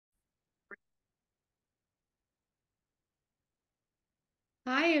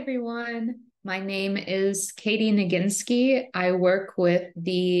Hi, everyone. My name is Katie Naginski. I work with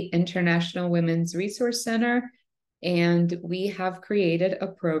the International Women's Resource Center, and we have created a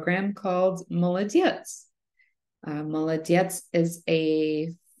program called Molodets. Molodets is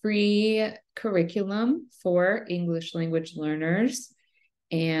a free curriculum for English language learners.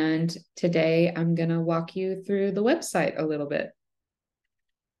 And today I'm going to walk you through the website a little bit.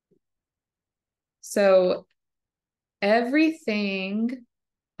 So everything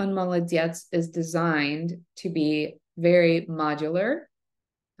on Molodets is designed to be very modular.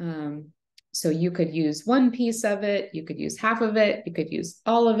 So you could use one piece of it, you could use half of it, you could use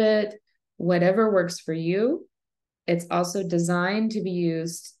all of it, whatever works for you. It's also designed to be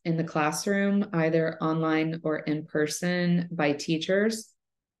used in the classroom, either online or in person by teachers,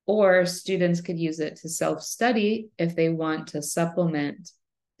 or students could use it to self-study if they want to supplement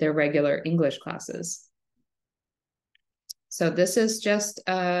their regular English classes. So this is just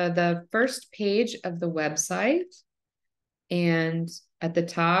the first page of the website. And at the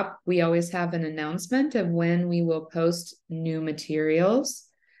top, we always have an announcement of when we will post new materials.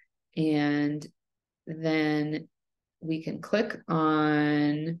 And then we can click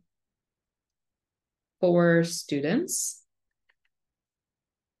on for students.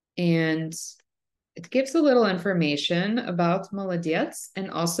 And it gives a little information about Molodets and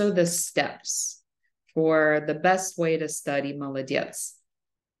also the steps for the best way to study Molodets.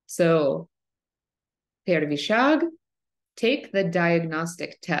 So, первый шаг, take the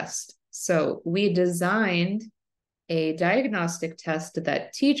diagnostic test. So we designed a diagnostic test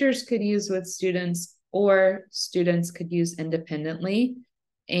that teachers could use with students or students could use independently.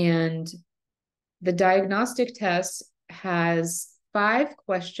 And the diagnostic test has 5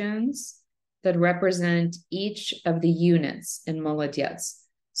 questions that represent each of the units in Molodets.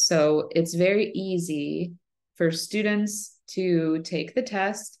 So it's very easy for students to take the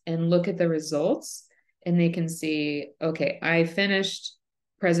test and look at the results, and they can see, okay, I finished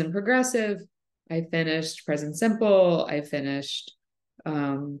present progressive, I finished present simple, I finished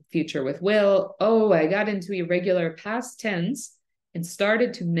future with will. Oh, I got into irregular past tense and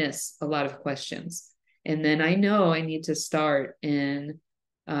started to miss a lot of questions. And then I know I need to start in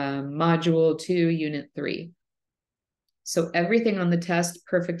module 2, unit 3. So everything on the test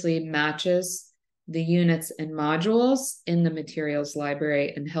perfectly matches the units and modules in the materials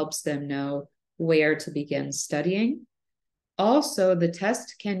library and helps them know where to begin studying. Also, the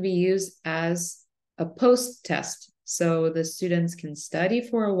test can be used as a post-test. So the students can study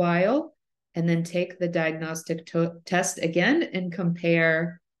for a while and then take the diagnostic test again and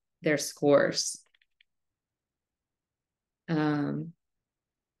compare their scores.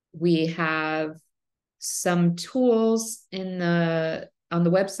 We have some tools on the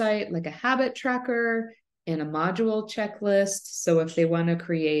website, like a habit tracker and a module checklist. So if they want to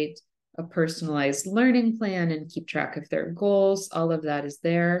create a personalized learning plan and keep track of their goals, all of that is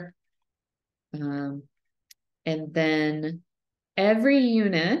there. And then every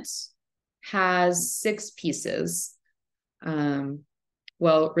unit has 6 pieces.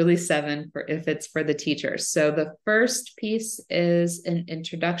 Well, really 7 if it's for the teachers. So the first piece is an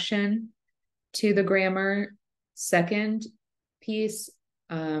introduction to the grammar. Second piece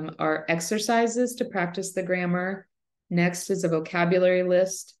are exercises to practice the grammar. Next is a vocabulary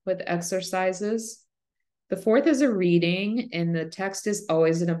list with exercises. The fourth is a reading, and the text is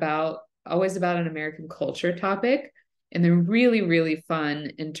always about an American culture topic. And they're really, really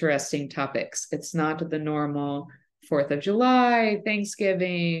fun, interesting topics. It's not the normal 4th of July,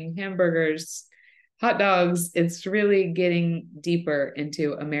 Thanksgiving, hamburgers, hot dogs. It's really getting deeper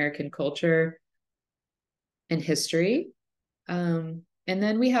into American culture and history. And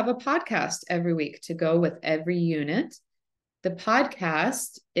then we have a podcast every week to go with every unit. The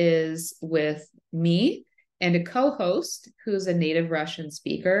podcast is with me and a co-host who's a native Russian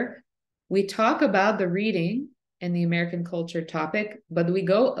speaker. We talk about the reading and the American culture topic, but we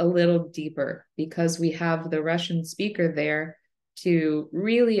go a little deeper because we have the Russian speaker there to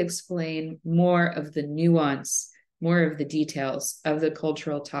really explain more of the nuance, more of the details of the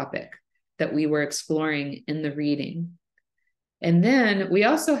cultural topic that we were exploring in the reading. And then we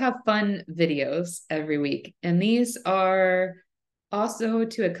also have fun videos every week. And these are also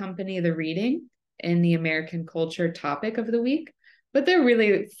to accompany the reading and the American culture topic of the week, but they're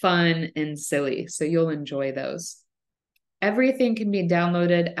really fun and silly. So you'll enjoy those. Everything can be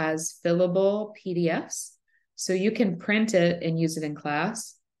downloaded as fillable PDFs. So you can print it and use it in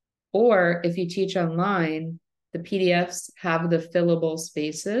class. Or if you teach online, the PDFs have the fillable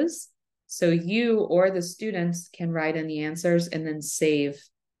spaces. So you or the students can write in the answers and then save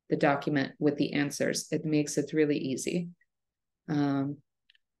the document with the answers. It makes it really easy.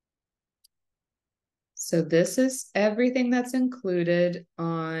 So this is everything that's included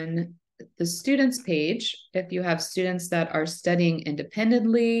on the students page. If you have students that are studying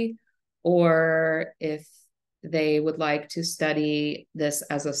independently, or if they would like to study this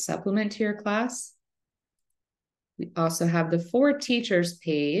as a supplement to your class. We also have the for teachers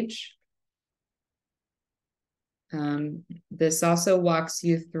page. This also walks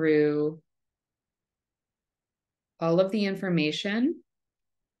you through all of the information.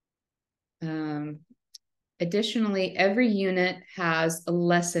 Additionally, every unit has a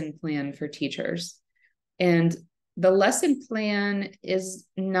lesson plan for teachers. And the lesson plan is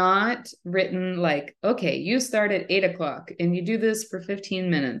not written like, okay, you start at 8 o'clock and you do this for 15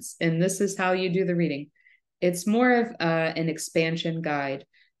 minutes, and this is how you do the reading. It's more of an expansion guide.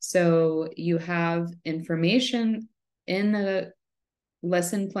 So you have information in the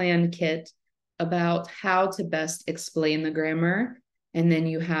lesson plan kit about how to best explain the grammar. And then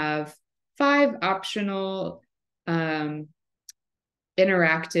you have 5 optional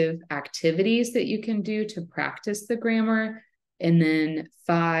interactive activities that you can do to practice the grammar, and then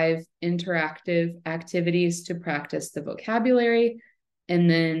 5 interactive activities to practice the vocabulary, and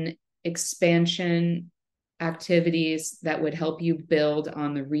then expansion activities that would help you build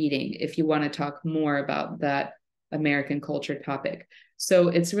on the reading if you want to talk more about that American culture topic. So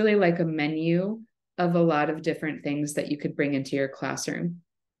it's really like a menu of a lot of different things that you could bring into your classroom.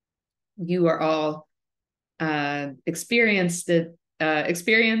 You are all experienced,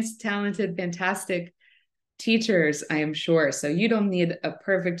 talented, fantastic teachers, I am sure. So you don't need a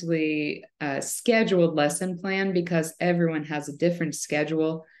perfectly scheduled lesson plan, because everyone has a different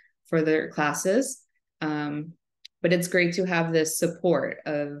schedule for their classes. But it's great to have this support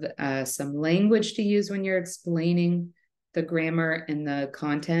of some language to use when you're explaining the grammar and the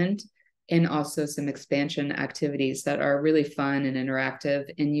content, and also some expansion activities that are really fun and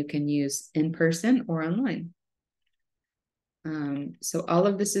interactive, and you can use in person or online. So all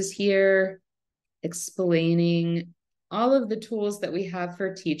of this is here explaining all of the tools that we have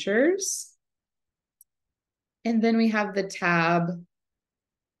for teachers. And then we have the tab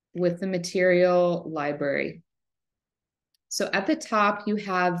with the material library. So at the top, you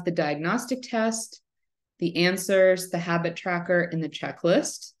have the diagnostic test, the answers, the habit tracker, and the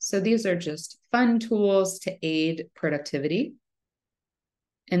checklist. So these are just fun tools to aid productivity.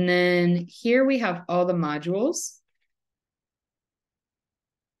 And then here we have all the modules.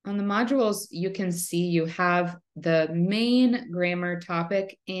 On the modules, you can see you have the main grammar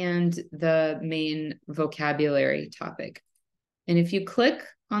topic and the main vocabulary topic. And if you click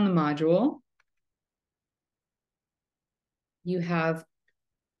on the module, you have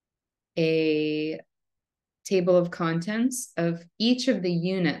a table of contents of each of the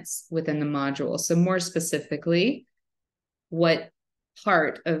units within the module. So more specifically, what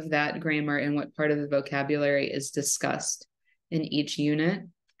part of that grammar and what part of the vocabulary is discussed in each unit.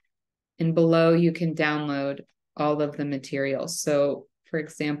 And below, you can download all of the materials. So for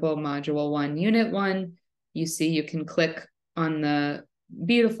example, module 1, unit 1, you see you can click on the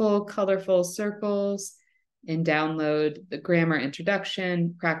beautiful, colorful circles and download the grammar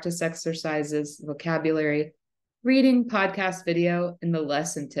introduction, practice exercises, vocabulary, reading, podcast, video, and the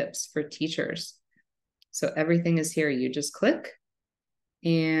lesson tips for teachers. So everything is here. You just click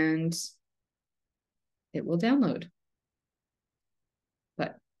and it will download.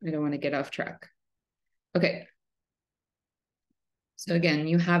 But I don't want to get off track. Okay. So again,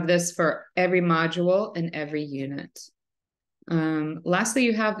 you have this for every module and every unit. Lastly,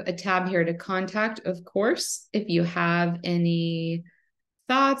 you have a tab here to contact, of course. If you have any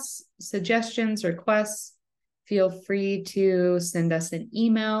thoughts, suggestions, requests, feel free to send us an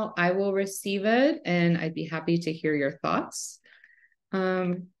email. I will receive it and I'd be happy to hear your thoughts.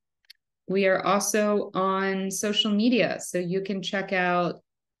 We are also on social media, so you can check out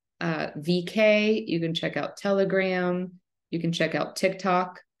VK, you can check out Telegram, you can check out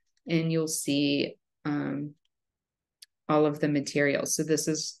TikTok, and you'll see all of the materials. So this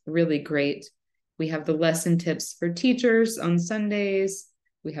is really great. We have the lesson tips for teachers on Sundays.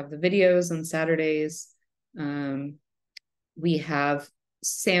 We have the videos on Saturdays. We have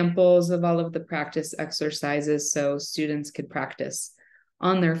samples of all of the practice exercises so students could practice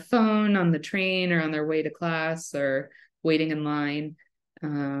on their phone, on the train, or on their way to class, or waiting in line.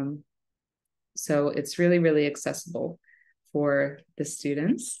 So it's really, really accessible for the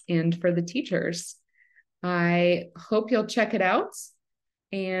students and for the teachers. I hope you'll check it out.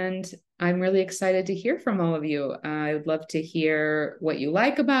 And I'm really excited to hear from all of you. I would love to hear what you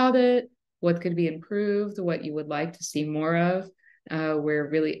like about it, what could be improved, what you would like to see more of. We're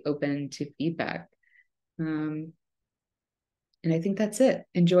really open to feedback. And I think that's it.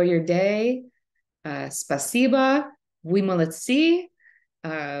 Enjoy your day. Spasiba. Вы молодцы.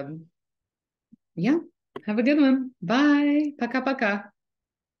 Yeah. Have a good one. Bye. Пока-пока.